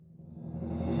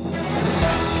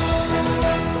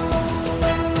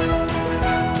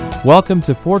Welcome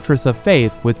to Fortress of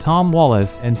Faith with Tom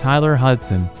Wallace and Tyler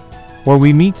Hudson, where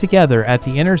we meet together at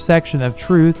the intersection of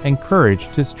truth and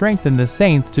courage to strengthen the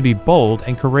saints to be bold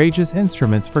and courageous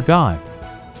instruments for God.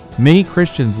 Many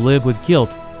Christians live with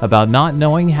guilt about not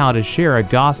knowing how to share a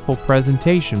gospel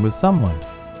presentation with someone.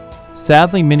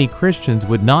 Sadly, many Christians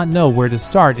would not know where to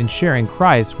start in sharing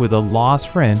Christ with a lost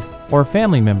friend or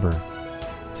family member.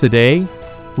 Today,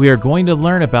 we are going to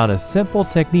learn about a simple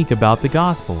technique about the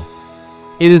gospel.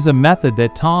 It is a method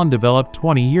that Tom developed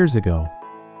 20 years ago.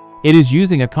 It is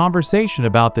using a conversation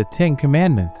about the 10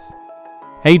 Commandments.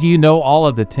 Hey, do you know all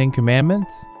of the 10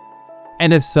 Commandments?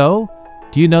 And if so,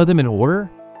 do you know them in order?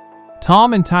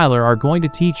 Tom and Tyler are going to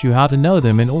teach you how to know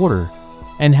them in order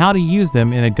and how to use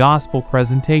them in a gospel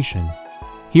presentation.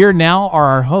 Here now are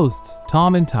our hosts,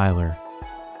 Tom and Tyler.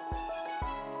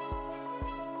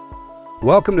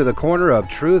 Welcome to the Corner of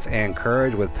Truth and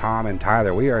Courage with Tom and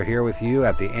Tyler. We are here with you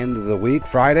at the end of the week,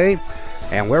 Friday,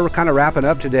 and we're kind of wrapping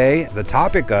up today the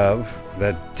topic of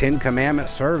the 10 Commandment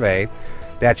survey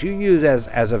that you use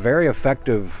as a very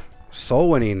effective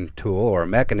soul-winning tool or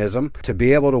mechanism to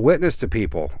be able to witness to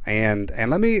people. And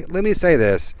let me say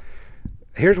this.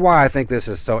 Here's why I think this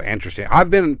is so interesting. I've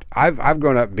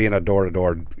grown up being a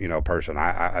door-to-door person.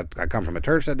 I come from a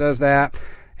church that does that.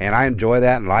 And I enjoy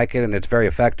that and like it, and it's very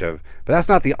effective. But that's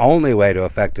not the only way to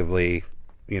effectively,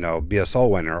 be a soul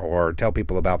winner or tell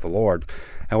people about the Lord.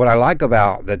 And what I like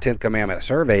about the 10th Commandment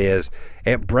survey is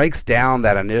it breaks down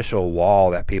that initial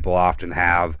wall that people often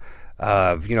have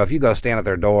of, if you go stand at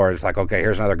their door, it's like, okay,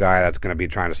 here's another guy that's going to be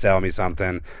trying to sell me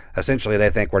something. Essentially, they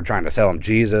think we're trying to sell them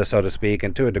Jesus, so to speak,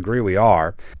 and to a degree we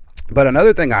are. But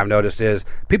another thing I've noticed is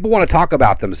people want to talk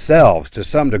about themselves to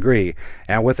some degree.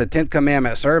 And with the 10th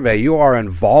Commandment survey, you are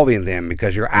involving them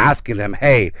because you're asking them,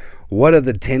 hey, what of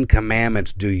the 10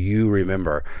 Commandments do you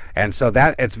remember? And so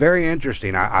that it's very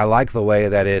interesting. I like the way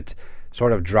that it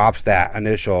sort of drops that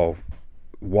initial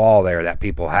wall there that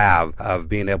people have of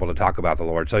being able to talk about the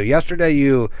Lord. So yesterday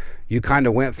you kind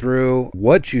of went through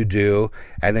what you do,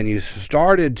 and then you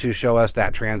started to show us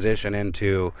that transition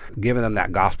into giving them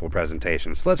that gospel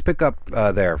presentation. So let's pick up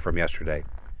there from yesterday.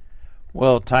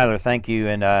 Well, Tyler, thank you.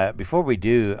 And before we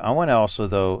do, I want to also,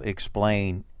 though,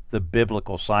 explain the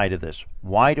biblical side of this.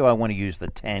 Why do I want to use the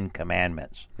 10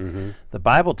 Commandments? Mm-hmm. The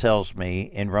Bible tells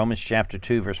me in Romans chapter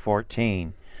 2, verse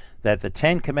 14, that the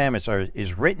 10 Commandments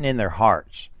is written in their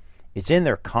hearts. It's in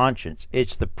their conscience.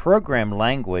 It's the program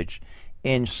language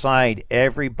inside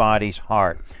everybody's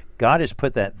heart. God has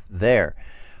put that there.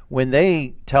 When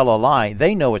they tell a lie,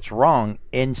 they know it's wrong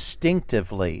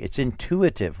instinctively. It's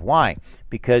intuitive. Why?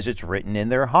 Because it's written in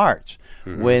their hearts.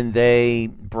 Mm-hmm. When they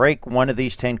break one of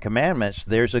these 10 Commandments,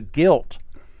 there's a guilt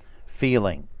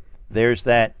feeling. There's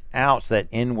that ouch, that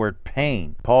inward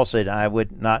pain. Paul said, I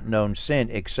would not known sin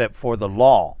except for the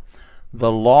law. The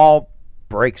law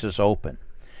breaks us open.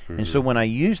 Mm-hmm. And so when I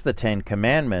use the 10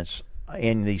 Commandments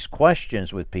in these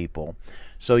questions with people,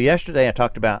 so yesterday I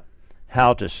talked about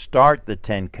how to start the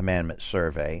 10 Commandments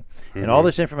survey, mm-hmm. and all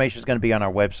this information is going to be on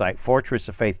our website,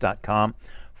 fortressoffaith.com,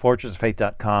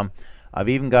 fortressoffaith.com. I've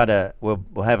even got we'll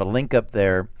have a link up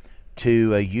there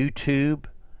to a YouTube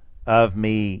of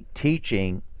me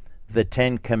teaching the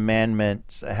 10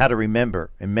 Commandments, how to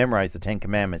remember and memorize the 10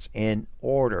 Commandments in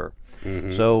order.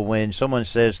 Mm-hmm. So when someone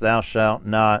says, thou shalt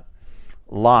not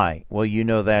lie, well,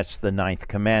 that's the 9th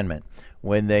commandment.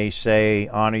 When they say,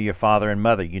 honor your father and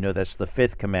mother, that's the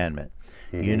 5th commandment.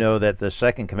 Mm-hmm. You know that the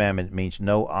 2nd commandment means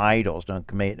no idols, don't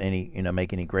commit any,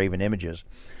 make any graven images,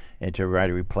 and to try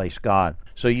to replace God.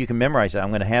 So you can memorize that. I'm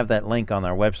going to have that link on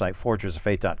our website,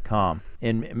 fortressoffaith.com.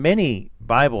 And many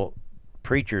Bible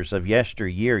preachers of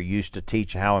yesteryear used to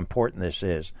teach how important this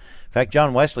is. In fact,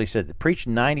 John Wesley said, preach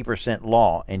 90%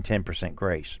 law and 10%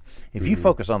 grace. If you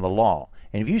focus on the law,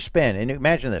 and if you spend, and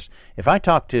imagine this, if I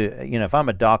talk to, if I'm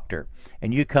a doctor,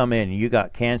 and you come in and you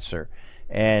got cancer,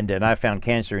 and I found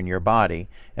cancer in your body,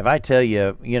 if I tell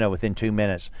you, within 2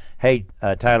 minutes, hey,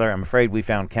 Tyler, I'm afraid we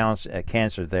found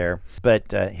cancer there, but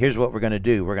here's what we're going to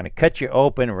do. We're going to cut you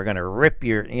open, and we're going to rip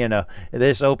your,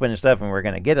 this open and stuff, and we're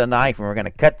going to get a knife, and we're going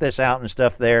to cut this out and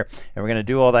stuff there, and we're going to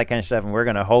do all that kind of stuff, and we're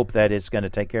going to hope that it's going to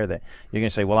take care of that. You're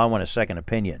going to say, well, I want a second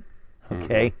opinion,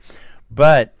 okay? Mm-hmm.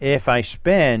 But if I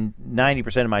spend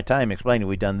 90% of my time explaining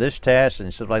we've done this test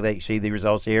and stuff like that, you see the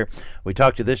results here. We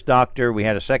talked to this doctor, we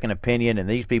had a second opinion, and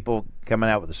these people coming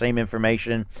out with the same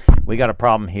information. We got a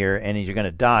problem here, and you're going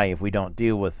to die if we don't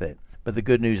deal with it. But the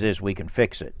good news is we can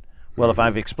fix it. Well, if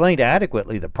I've explained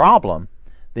adequately the problem,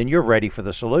 then you're ready for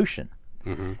the solution.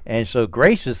 Mm-hmm. And so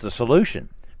grace is the solution.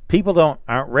 People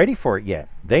aren't ready for it yet.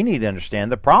 They need to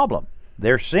understand the problem,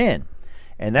 their sin.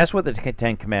 And that's what the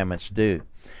 10 Commandments do.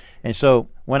 And so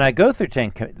when I go through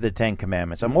the Ten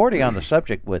Commandments, I'm already on the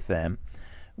subject with them,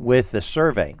 with the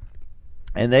survey.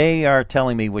 And they are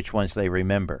telling me which ones they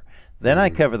remember. Then I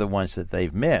cover the ones that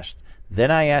they've missed.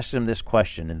 Then I ask them this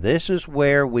question, and this is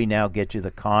where we now get to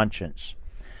the conscience.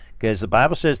 Because the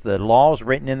Bible says the law is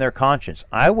written in their conscience.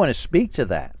 I want to speak to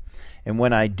that. And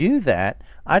when I do that,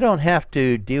 I don't have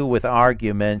to deal with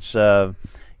arguments of,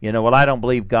 well, I don't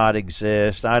believe God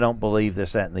exists, I don't believe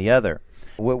this, that, and the other.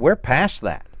 We're past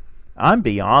that. I'm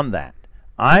beyond that.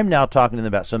 I'm now talking to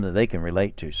them about something that they can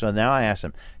relate to. So now I ask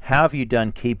them, how have you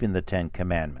done keeping the Ten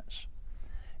Commandments?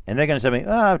 And they're going to tell me,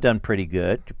 I've done pretty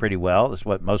good, pretty well. That's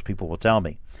what most people will tell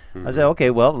me. I say, okay,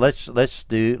 well, let's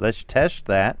test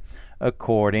that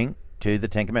according to the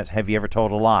Ten Commandments. Have you ever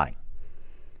told a lie?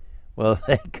 Well,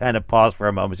 they kind of paused for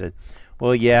a moment and said,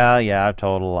 well, yeah, I've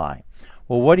told a lie.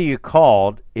 Well, what are you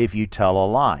called if you tell a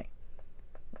lie?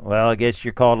 Well, I guess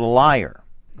you're called a liar.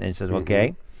 And he says,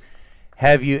 okay.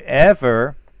 Have you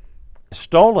ever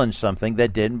stolen something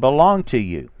that didn't belong to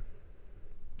you?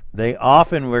 They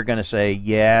often were going to say,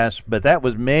 yes, but that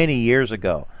was many years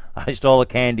ago. I stole a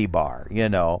candy bar,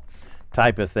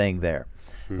 type of thing there.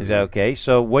 Is that okay?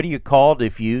 So what are you called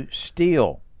if you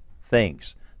steal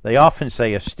things? They often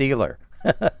say a stealer.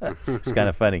 It's kind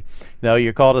of funny. No,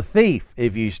 you're called a thief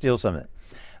if you steal something.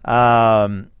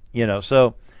 So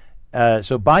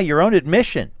by your own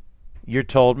admission, you're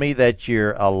told me that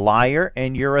you're a liar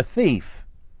and you're a thief.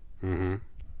 Now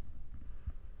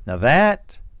that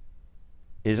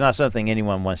is not something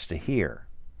anyone wants to hear.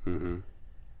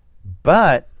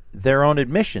 But their own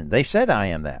admission, they said I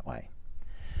am that way.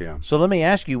 Yeah. So let me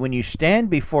ask you, when you stand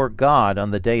before God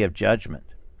on the day of judgment,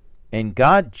 and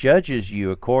God judges you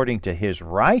according to His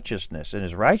righteousness, and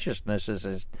His righteousness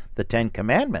is the Ten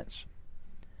Commandments.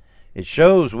 It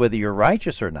shows whether you're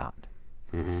righteous or not.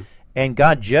 And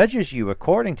God judges you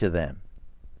according to them.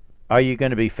 Are you going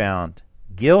to be found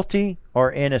guilty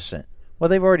or innocent? Well,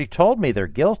 they've already told me they're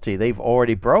guilty. They've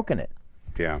already broken it.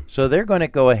 Yeah. So they're going to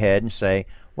go ahead and say,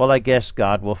 well, I guess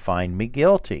God will find me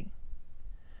guilty.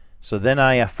 So then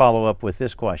I follow up with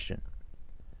this question.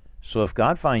 So if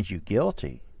God finds you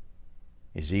guilty,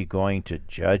 is He going to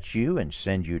judge you and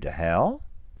send you to hell?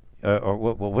 Or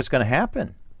what's going to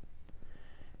happen?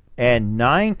 And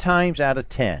 9 times out of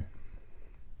 10,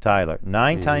 Tyler,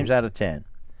 9 times out of 10,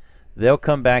 they'll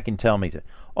come back and tell me,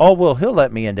 oh, well, He'll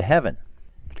let me into heaven.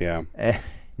 Yeah.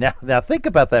 Now think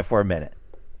about that for a minute.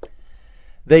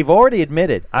 They've already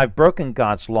admitted, I've broken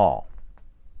God's law.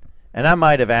 And I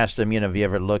might have asked them, have you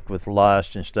ever looked with lust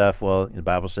and stuff? Well, the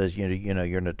Bible says, you're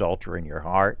an adulterer in your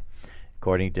heart,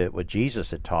 according to what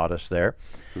Jesus had taught us there.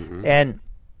 And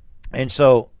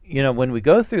so, when we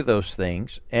go through those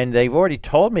things, and they've already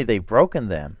told me they've broken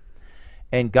them,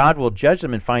 and God will judge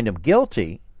them and find them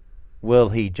guilty, will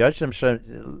He judge them,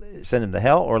 send them to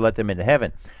hell, or let them into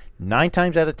heaven? 9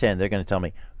 times out of 10, they're going to tell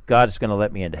me, God is going to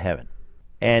let me into heaven.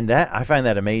 And that I find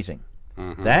that amazing.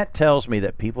 That tells me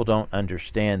that people don't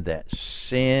understand that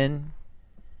sin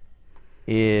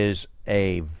is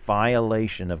a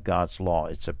violation of God's law.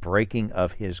 It's a breaking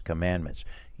of His commandments.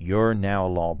 You're now a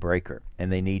lawbreaker,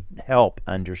 and they need help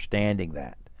understanding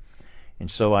that.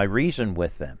 And so I reason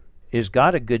with them. Is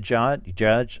God a good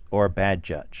judge or a bad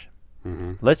judge?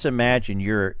 Let's imagine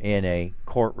you're in a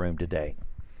courtroom today,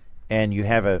 and you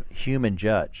have a human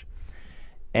judge,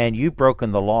 and you've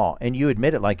broken the law, and you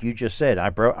admit it, like you just said. I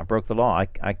broke the law.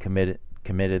 I committed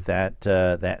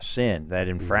that sin, that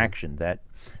infraction, that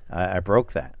I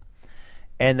broke that.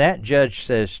 And that judge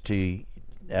says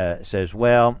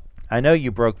well, I know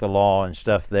you broke the law and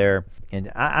stuff there, and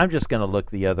I'm just going to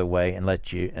look the other way and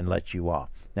let you off.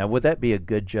 Now, would that be a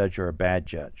good judge or a bad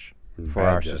judge for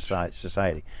our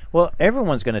society? Well,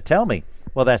 everyone's going to tell me,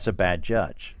 well, that's a bad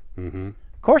judge. Of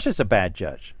course it's a bad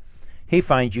judge. He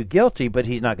finds you guilty, but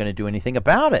He's not going to do anything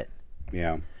about it.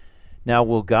 Yeah. Now,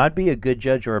 will God be a good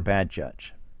judge or a bad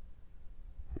judge?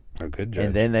 A good judge.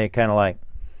 And then they kind of like,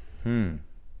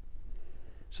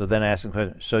 So then I ask them the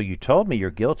question, so you told me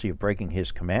you're guilty of breaking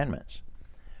His commandments.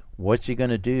 What's He going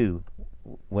to do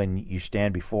when you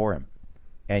stand before Him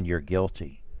and you're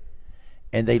guilty?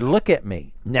 And they look at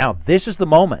me. Now, this is the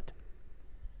moment.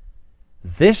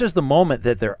 This is the moment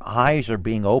that their eyes are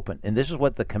being opened. And this is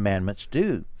what the commandments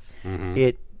do.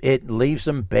 It leaves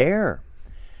them bare.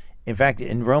 In fact,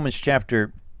 in Romans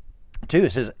chapter 2,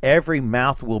 it says, every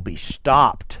mouth will be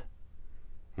stopped.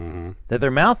 That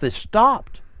their mouth is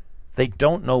stopped. They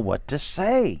don't know what to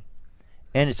say.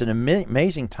 And it's an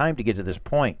amazing time to get to this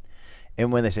point.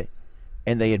 And when they say,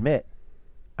 and they admit,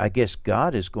 I guess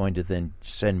God is going to then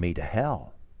send me to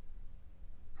hell.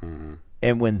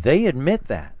 And when they admit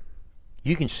that,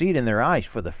 You can see it in their eyes.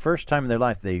 For the first time in their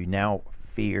life, they now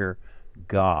fear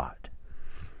God.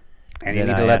 And you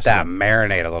need to let that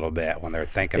marinate a little bit when they're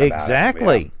thinking about it.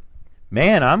 Exactly.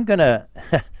 Man, I'm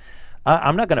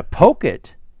not gonna poke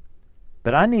it,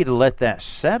 but I need to let that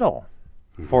settle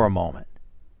for a moment.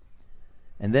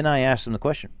 And then I ask them the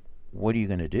question, what are you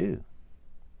going to do?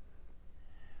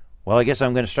 Well, I guess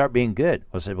I'm going to start being good.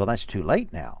 Well, I said, well, that's too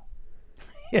late now.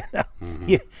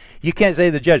 You can't say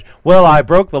to the judge, well, I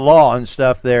broke the law and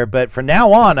stuff there, but from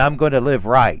now on, I'm going to live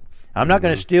right. I'm not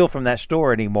going to steal from that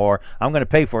store anymore. I'm going to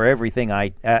pay for everything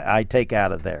I take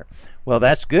out of there. Well,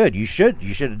 that's good. You should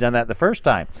have done that the first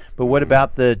time. But what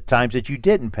about the times that you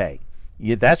didn't pay?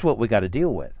 That's what we got to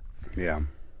deal with. Yeah.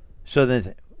 So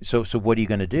what are you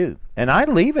going to do? And I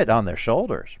leave it on their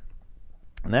shoulders,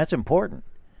 and that's important.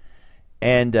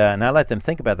 And I let them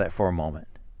think about that for a moment.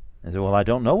 I said, well, I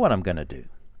don't know what I'm going to do.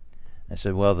 I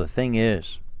said, well, the thing is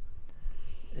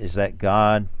that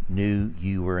God knew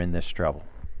you were in this trouble,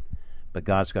 but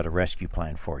God's got a rescue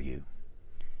plan for you,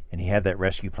 and He had that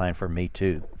rescue plan for me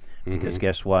too. Because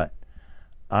guess what?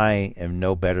 I am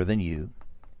no better than you.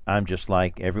 I'm just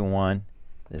like everyone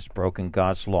that's broken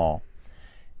God's law,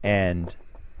 and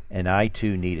I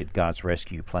too needed God's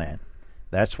rescue plan.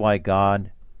 That's why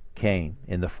God came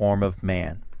in the form of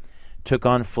man, took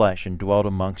on flesh and dwelt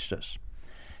amongst us,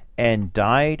 and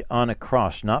died on a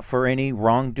cross, not for any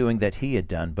wrongdoing that He had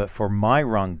done, but for my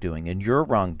wrongdoing and your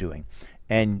wrongdoing,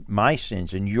 and my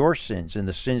sins and your sins and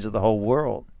the sins of the whole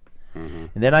world. And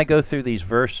then I go through these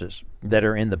verses that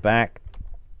are in the back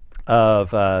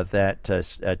of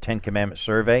that Ten Commandment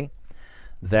survey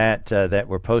that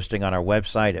we're posting on our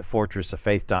website at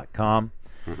fortressoffaith.com.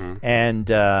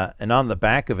 And on the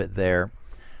back of it there,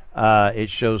 it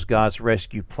shows God's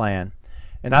rescue plan.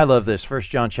 And I love this, 1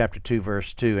 John chapter 2,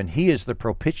 verse 2, and He is the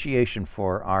propitiation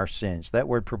for our sins. That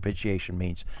word propitiation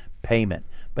means payment,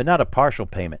 but not a partial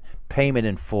payment, payment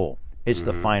in full. It's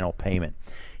the final payment.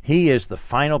 He is the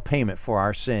final payment for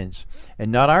our sins,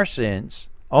 and not our sins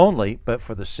only, but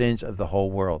for the sins of the whole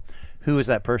world. Who is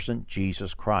that person?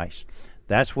 Jesus Christ.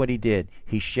 That's what He did.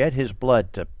 He shed His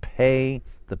blood to pay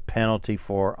the penalty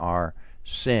for our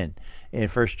sin. In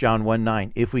 1 John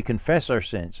 1:9, if we confess our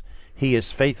sins, He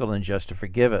is faithful and just to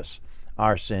forgive us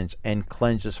our sins and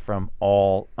cleanse us from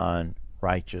all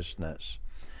unrighteousness.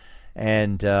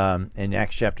 And in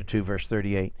Acts chapter 2, verse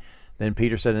 38, then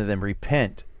Peter said to them,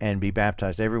 repent and be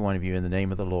baptized, every one of you, in the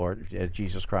name of the Lord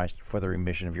Jesus Christ, for the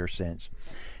remission of your sins.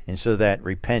 And so that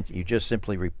repent, you just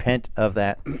simply repent of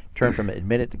that, turn from it,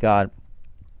 admit it to God.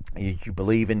 You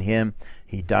believe in Him.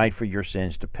 He died for your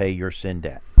sins to pay your sin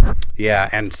debt. Yeah,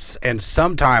 and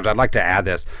sometimes, I'd like to add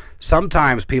this,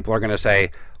 sometimes people are going to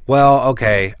say, well,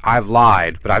 okay, I've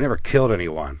lied, but I've never killed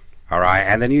anyone. All right,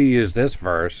 and then you use this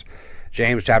verse,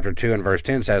 James chapter 2 and verse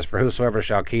 10 says, for whosoever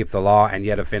shall keep the law and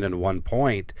yet offend in one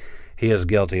point, he is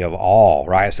guilty of all,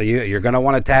 right? So you're going to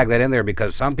want to tag that in there,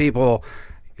 because some people,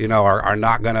 are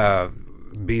not going to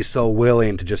be so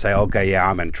willing to just say, okay, yeah,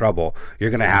 I'm in trouble.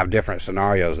 You're going to have different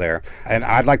scenarios there. And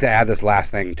I'd like to add this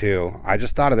last thing too. I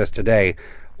just thought of this today.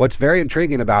 What's very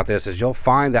intriguing about this is you'll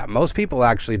find that most people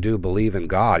actually do believe in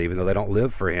God, even though they don't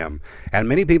live for Him. And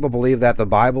many people believe that the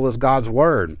Bible is God's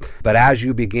Word. But as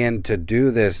you begin to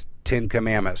do this Ten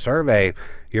Commandment survey,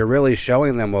 you're really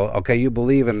showing them, well, okay, you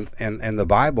believe in the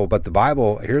Bible, but the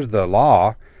Bible, here's the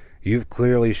law. You've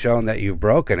clearly shown that you've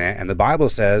broken it, and the Bible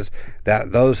says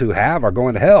that those who have are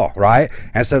going to hell, right?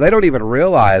 And so they don't even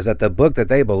realize that the book that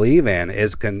they believe in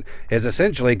is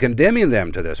essentially condemning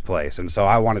them to this place. And so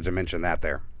I wanted to mention that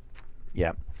there.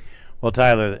 Yeah. Well,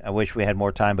 Tyler, I wish we had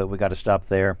more time, but we got to stop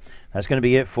there. That's going to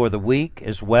be it for the week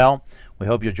as well. We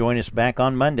hope you'll join us back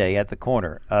on Monday at the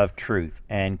corner of truth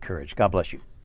and courage. God bless you.